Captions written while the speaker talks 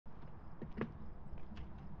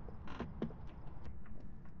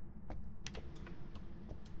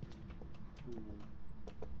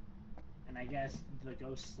guess the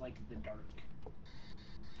ghosts like the dark.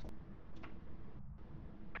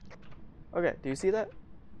 Okay, do you see that?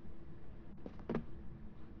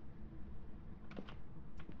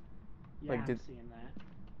 Yeah, Like, I'm seeing that.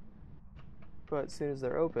 but as soon as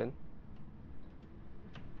they're open,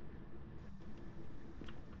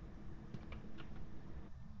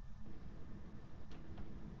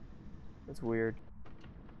 it's weird.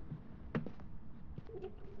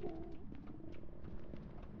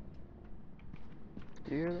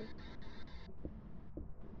 Do you hear that?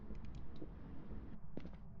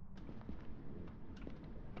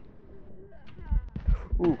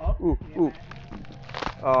 Ooh, Oh, ooh, yeah, ooh.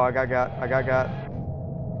 Oh, I got.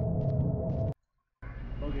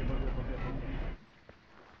 Bogey, bogey, bogey, bogey.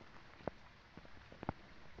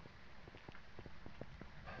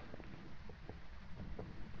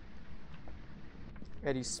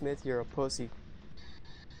 Eddie Smith, you're a pussy.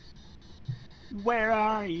 Where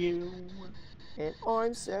are you? And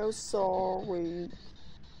I'm so sorry.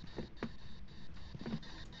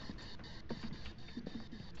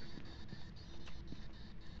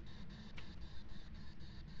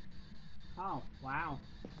 Oh, wow.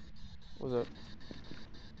 What's up?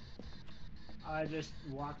 I just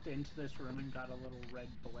walked into this room and got a little red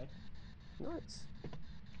blip. Nice.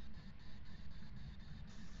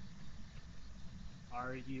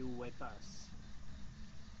 Are you with us?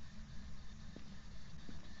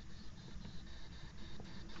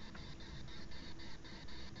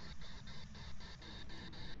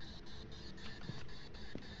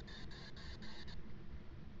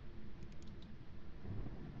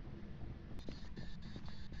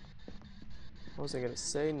 I wasn't gonna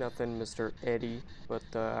say nothing, Mr. Eddie, but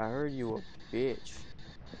I heard you a bitch.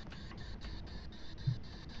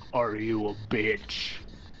 Are you a bitch?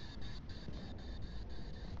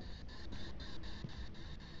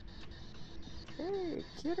 Hey,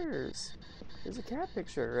 kidders. There's a cat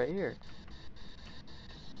picture right here.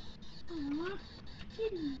 Aww,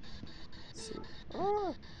 kitty. Let's see.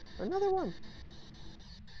 Oh, another one.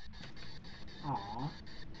 Aww.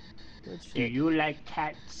 Good Do shit. you like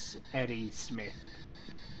cats, Eddie Smith?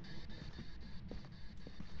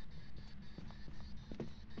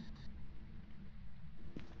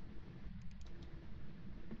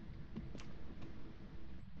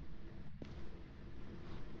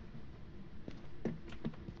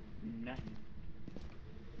 Nothing.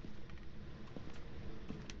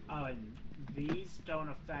 Oh, and these don't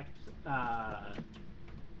affect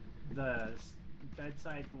the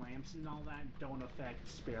bedside lamps and all that don't affect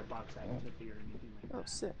spirit box activity or anything like Oh, that.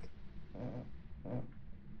 sick.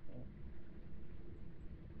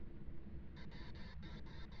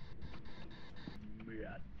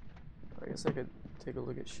 Yeah. I guess I could take a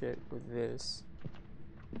look at shit with this.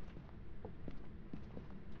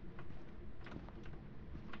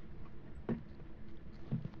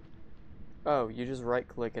 Oh, you just right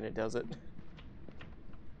click and it does it.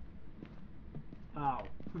 Oh.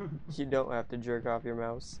 You don't have to jerk off your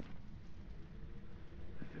mouse.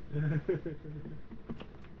 Well,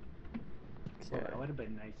 Okay. that would have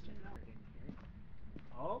been nice to know in here.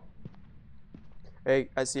 Oh, Hey,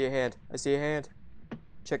 I see a hand. I see a hand.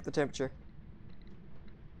 Check the temperature.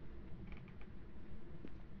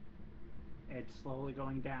 it's slowly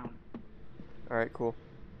going down. Alright, cool.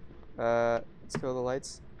 Let's kill the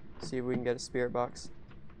lights. See if we can get a spirit box.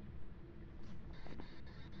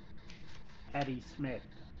 Eddie Smith,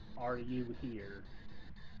 are you here?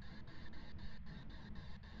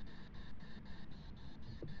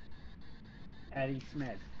 Eddie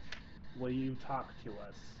Smith, will you talk to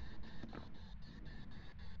us?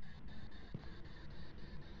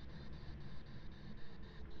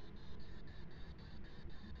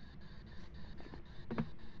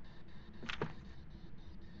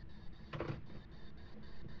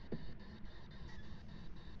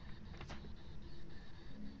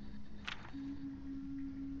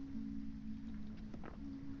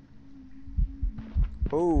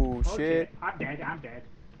 Oh, Oh shit. shit, I'm dead, I'm dead.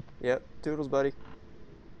 Yep, toodles, buddy.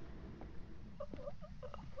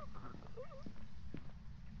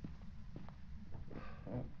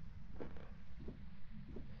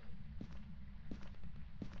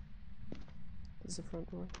 Is the front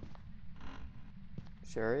door?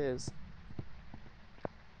 Sure is.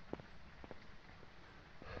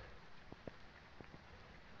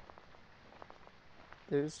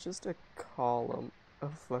 There's just a column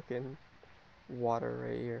of fucking water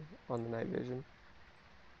right here on the night vision.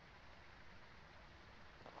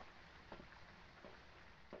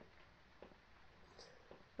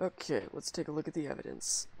 Okay, let's take a look at the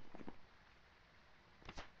evidence.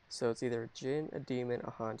 So it's either a djinn, a demon,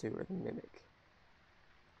 a hantu, or the mimic.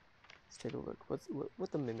 Let's take a look.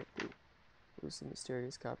 What the mimic do? Who's a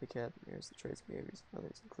mysterious copycat that mirrors the traits and behaviors of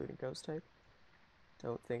others, including ghost type?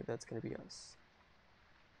 Don't think that's gonna be us.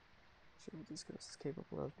 Sure what this ghost is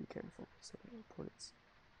capable of, be careful. Several reports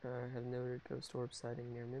have noted ghost orbs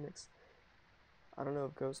sighting near mimics. I don't know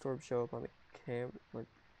if ghost orbs show up on the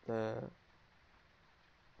the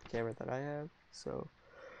camera that I have, so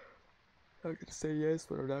I'm gonna say yes,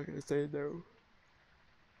 but I'm not gonna say no.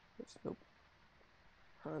 Nope.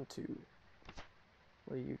 Hantu.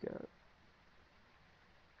 What do you got?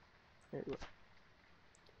 There you are.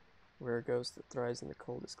 We're a ghost that thrives in the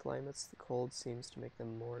coldest climates. The cold seems to make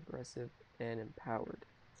them more aggressive and empowered.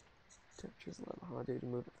 Temperatures allow Hantu to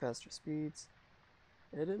move at faster speeds.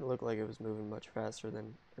 It didn't look like it was moving much faster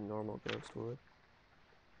than a normal ghost would.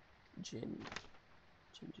 Jinn.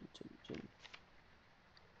 Jinn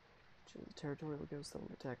is a territorial ghost that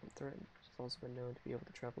will attack when threatened. She's also been known to be able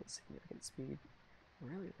to travel at significant speed.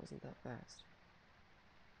 Really wasn't that fast.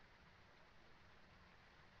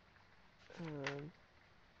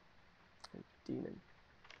 Demon.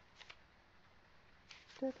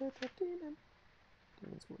 Demon.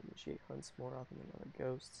 Demons will initiate hunts more often than other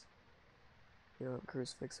ghosts. We don't have a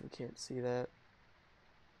crucifix, so we can't see that.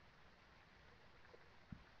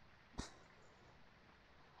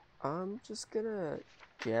 I'm just gonna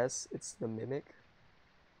guess it's the mimic.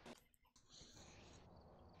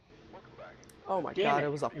 Oh my god,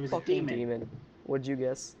 it was a fucking demon. What'd you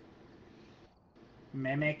guess?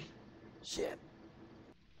 Mimic. Shit.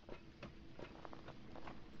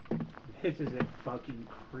 This isn't fucking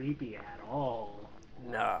creepy at all.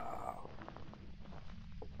 No.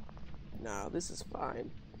 No, this is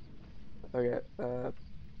fine. Okay,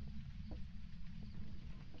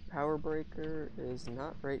 power breaker is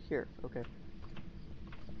not right here. Okay.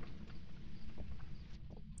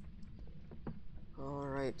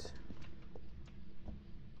 Alright.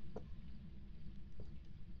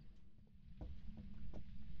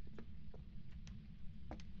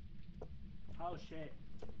 Oh shit.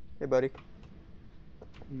 Hey, buddy.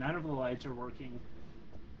 None of the lights are working.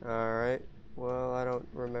 Alright. Well, I don't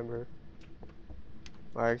remember.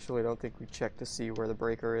 I actually don't think we checked to see where the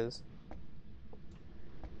breaker is.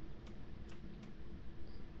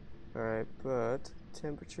 Alright, but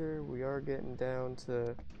temperature, we are getting down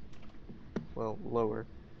to, well, lower.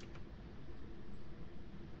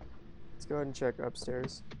 Let's go ahead and check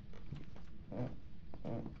upstairs.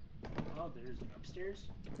 Oh, there's an upstairs?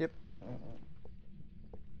 Yep. Well,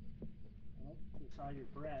 we saw your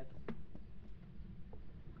breath.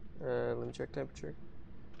 Let me check temperature.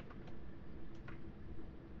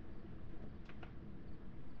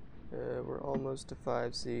 We're almost to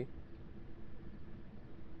 5C.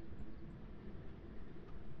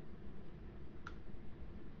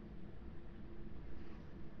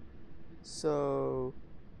 So,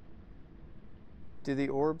 do the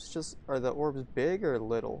orbs are the orbs big or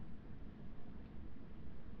little?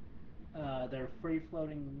 They're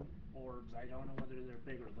free-floating orbs. I don't know whether they're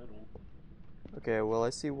big or little. Okay, well I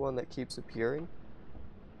see one that keeps appearing.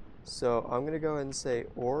 So I'm gonna go ahead and say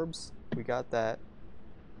orbs. We got that.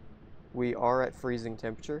 We are at freezing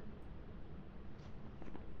temperature.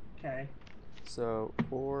 Okay. So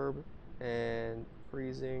orb and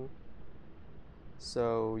freezing.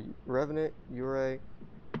 So Revenant, Yurei,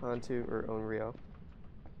 Hantu, or Onryo.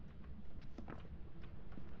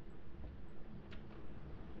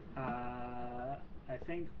 I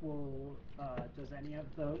think we'll.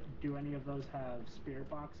 Do any of those have spirit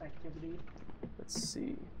box activity? Let's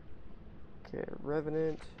see. Okay,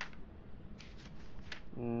 Revenant.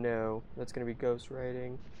 No, that's gonna be ghost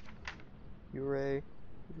writing. Yurei,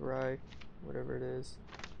 whatever it is.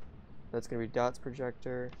 That's gonna be dots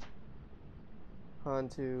projector.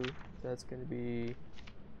 Hantu, that's gonna be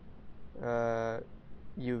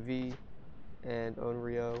UV, and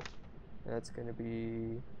Onryo, that's gonna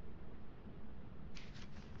be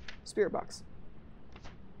spirit box.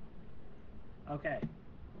 Okay,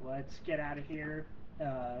 let's get out of here.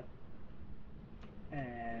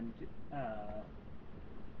 And so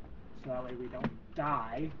that way we don't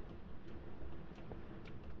die.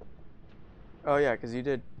 Oh yeah, because you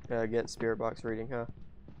did get spirit box reading, huh?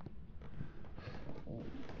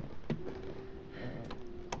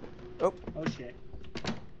 Oh. Oh shit.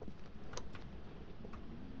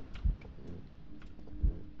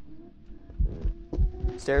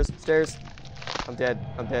 Stairs. I'm dead.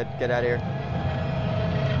 Get out of here.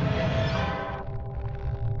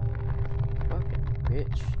 Fucking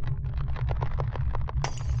bitch.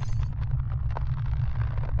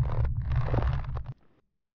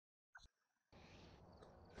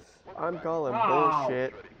 I'm calling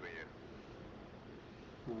bullshit.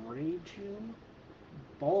 Raging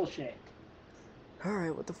bullshit.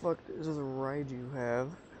 Alright, what the fuck does Raiju have?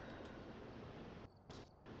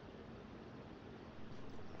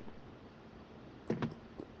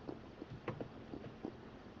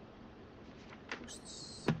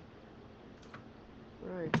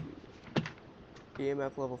 Raiju.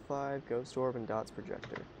 EMF level 5, Ghost Orb, and Dots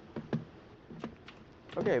Projector.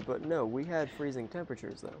 Okay, but no, we had freezing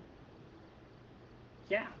temperatures though.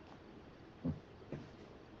 Yeah.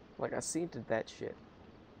 Like, I seen that shit.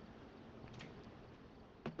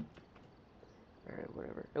 Alright,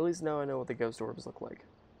 whatever. At least now I know what the ghost orbs look like.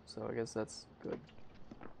 So I guess that's good.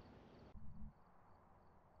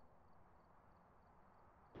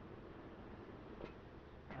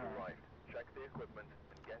 Alright, check the equipment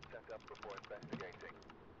and get set up before investigating.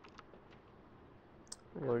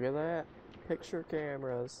 Look at that. Picture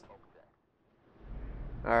cameras.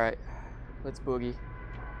 Alright, let's boogie.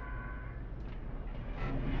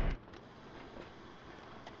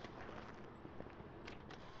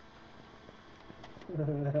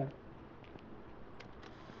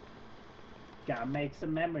 Gotta make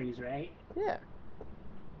some memories, right? Yeah.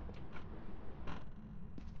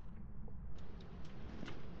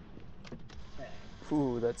 Okay.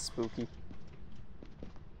 Ooh, that's spooky.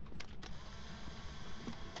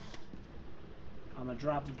 I'm gonna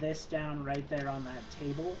drop this down right there on that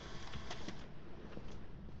table.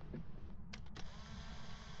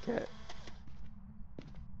 Okay.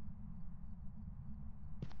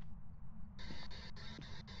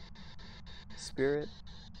 Spirit,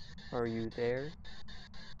 are you there?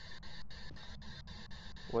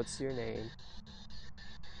 What's your name?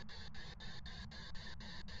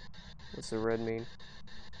 What's the red mean?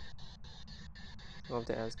 I'll have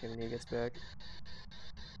to ask him when he gets back.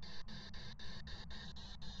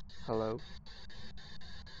 Hello?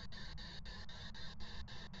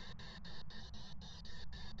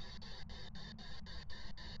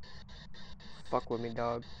 Fuck with me,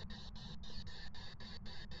 dog.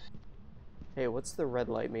 Hey, what's the red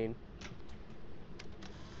light mean?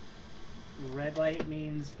 Red light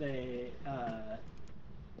means that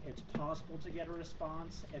it's possible to get a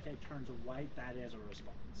response. If it turns white, that is a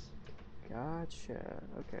response. Gotcha.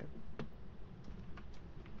 Okay.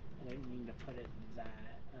 I didn't mean to put it that.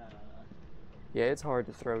 Yeah, it's hard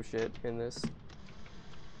to throw shit in this.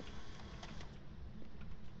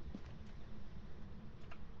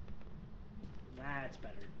 That's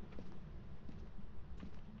better.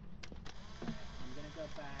 I'm gonna go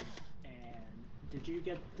back and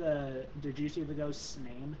did you see the ghost's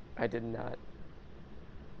name? I did not.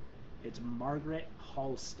 It's Margaret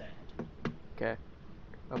Halstead. Okay.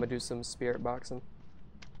 I'm gonna do some spirit boxing.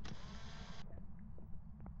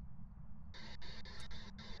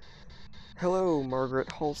 Hello,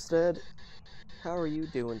 Margaret Halstead. How are you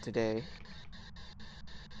doing today?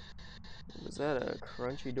 Was that a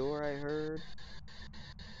crunchy door I heard?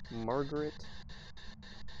 Margaret?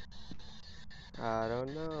 I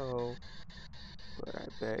don't know. But I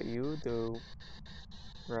bet you do.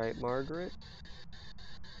 Right, Margaret?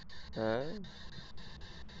 Huh?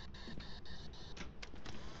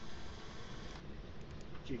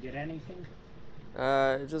 Did you get anything?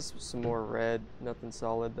 Just some more red. Nothing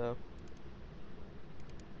solid, though.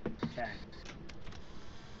 Okay.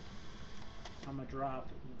 I'm gonna drop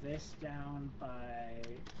this down on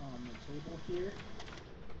the table here.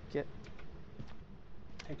 Get.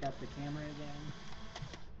 Pick up the camera again.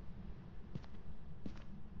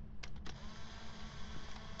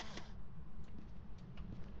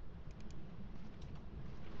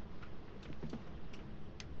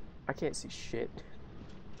 I can't see shit.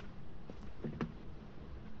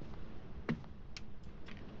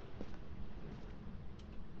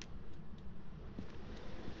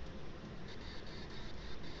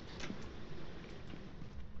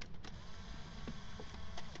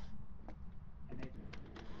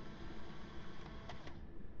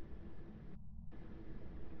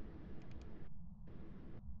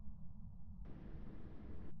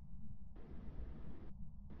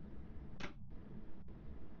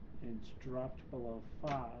 It's dropped below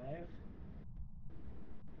 5.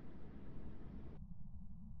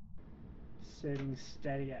 Sitting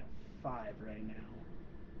steady at 5 right now.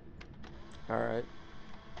 Alright.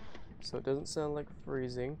 So it doesn't sound like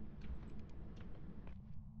freezing.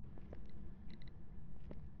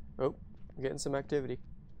 Oh, I'm getting some activity.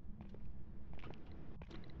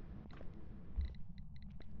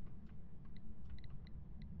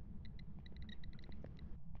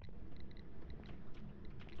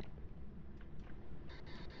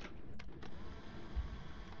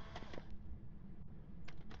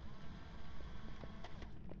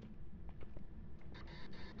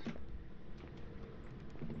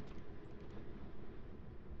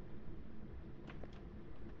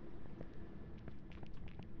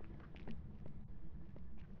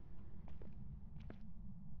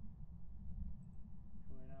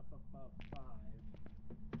 saw 5.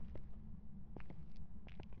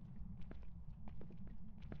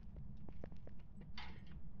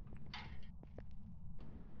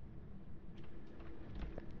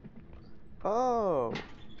 Oh!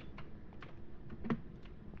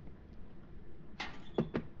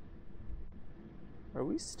 Are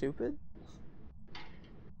we stupid?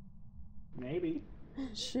 Maybe.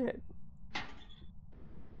 Shit.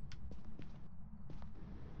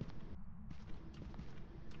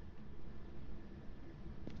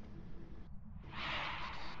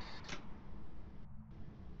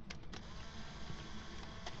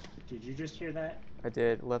 Did you just hear that? I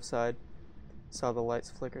did. Left side. Saw the lights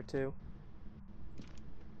flicker too.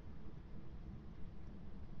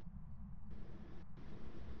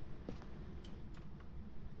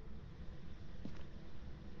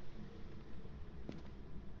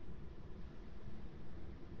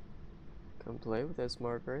 Come play with us,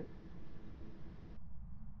 Margaret.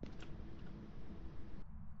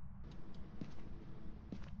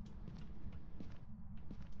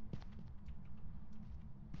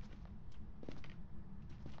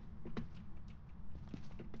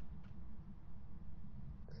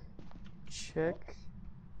 Check.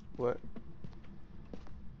 What?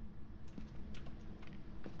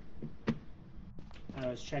 I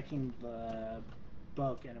was checking the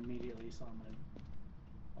book and immediately saw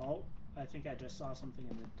my... Oh, I think I just saw something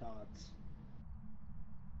in the dots.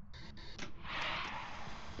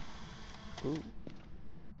 Ooh.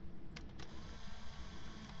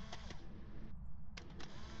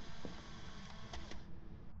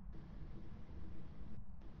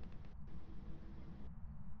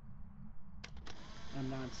 I'm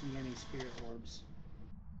not seeing any spirit orbs.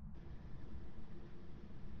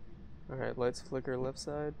 Alright, lights flicker left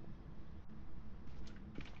side.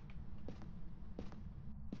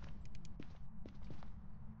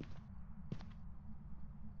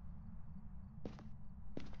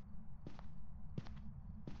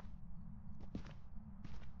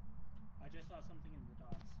 I just saw something in the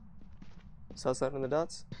dots. Saw something in the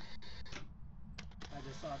dots? I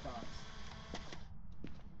just saw dots.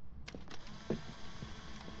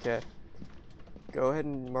 Okay. Go ahead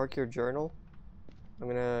and mark your journal. I'm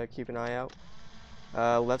gonna keep an eye out.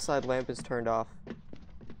 Left side lamp is turned off.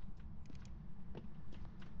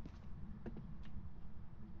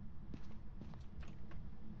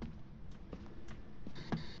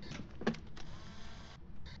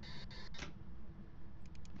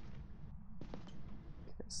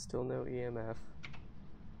 Okay, still no EMF.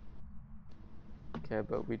 Okay,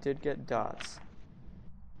 but we did get dots.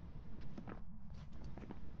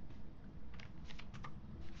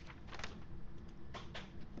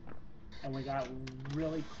 And we got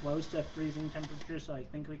really close to freezing temperatures, so I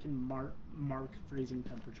think we can mark freezing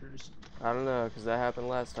temperatures. I don't know, because that happened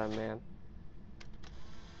last time, man.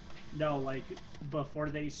 No, like, before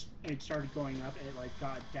it started going up, it, like,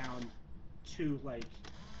 got down to, like,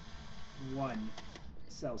 1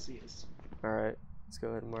 Celsius. Alright, let's go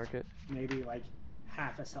ahead and mark it. Maybe, like,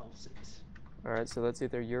 half a Celsius. Alright, so that's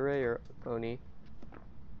either Yurei or Oni.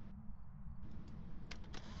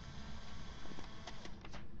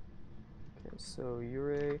 Okay, so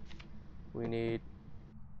Yurei, we need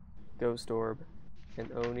Ghost Orb,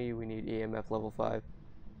 and Oni, we need EMF level 5.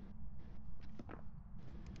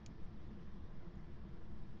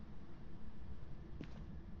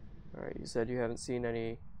 Alright, you said you haven't seen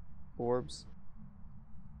any orbs?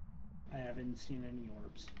 I haven't seen any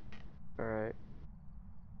orbs. Alright.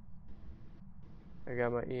 I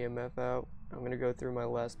got my EMF out. I'm gonna go through my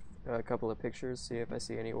last couple of pictures, see if I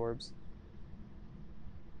see any orbs.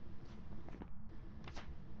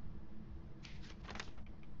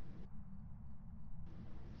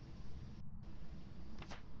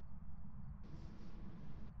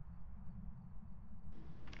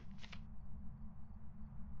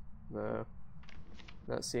 No.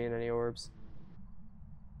 Not seeing any orbs.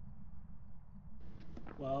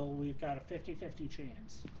 Well, we've got a 50-50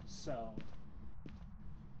 chance, so...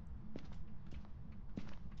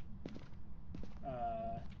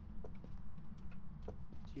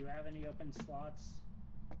 do you have any open slots?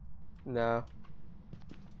 No.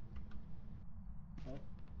 Oh.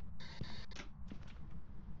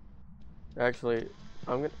 Actually,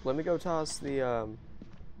 let me go toss the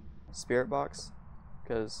spirit box,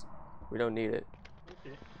 because we don't need it.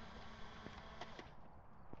 Okay.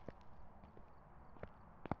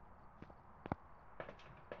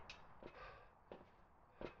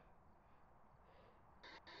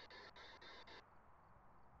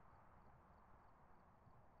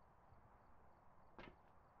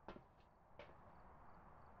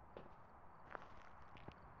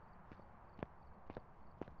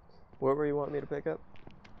 What were you want me to pick up?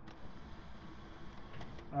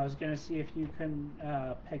 I was gonna see if you can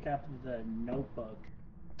pick up the notebook.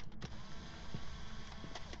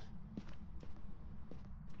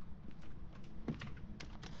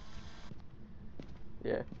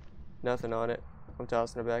 Yeah, nothing on it. I'm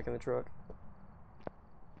tossing it back in the truck.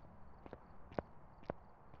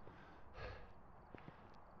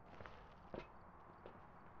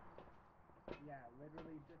 Yeah,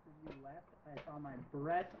 literally just as you left, I saw my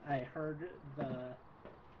breath, I heard the,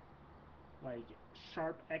 like,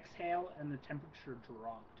 sharp exhale, and the temperature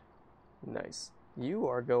dropped. Nice. You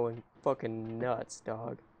are going fucking nuts,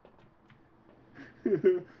 dog.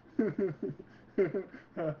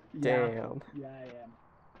 Damn. Yeah, I am.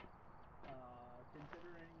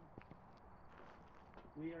 Considering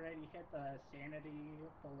we already hit the sanity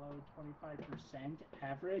below 25%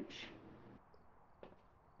 average.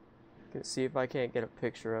 Gonna see if I can't get a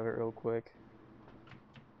picture of it real quick.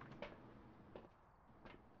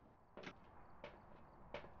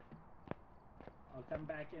 I'll come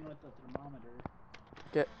back in with the thermometer.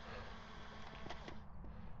 Get.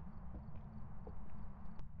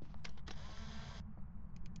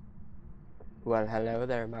 Well, hello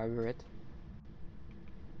there, Margaret.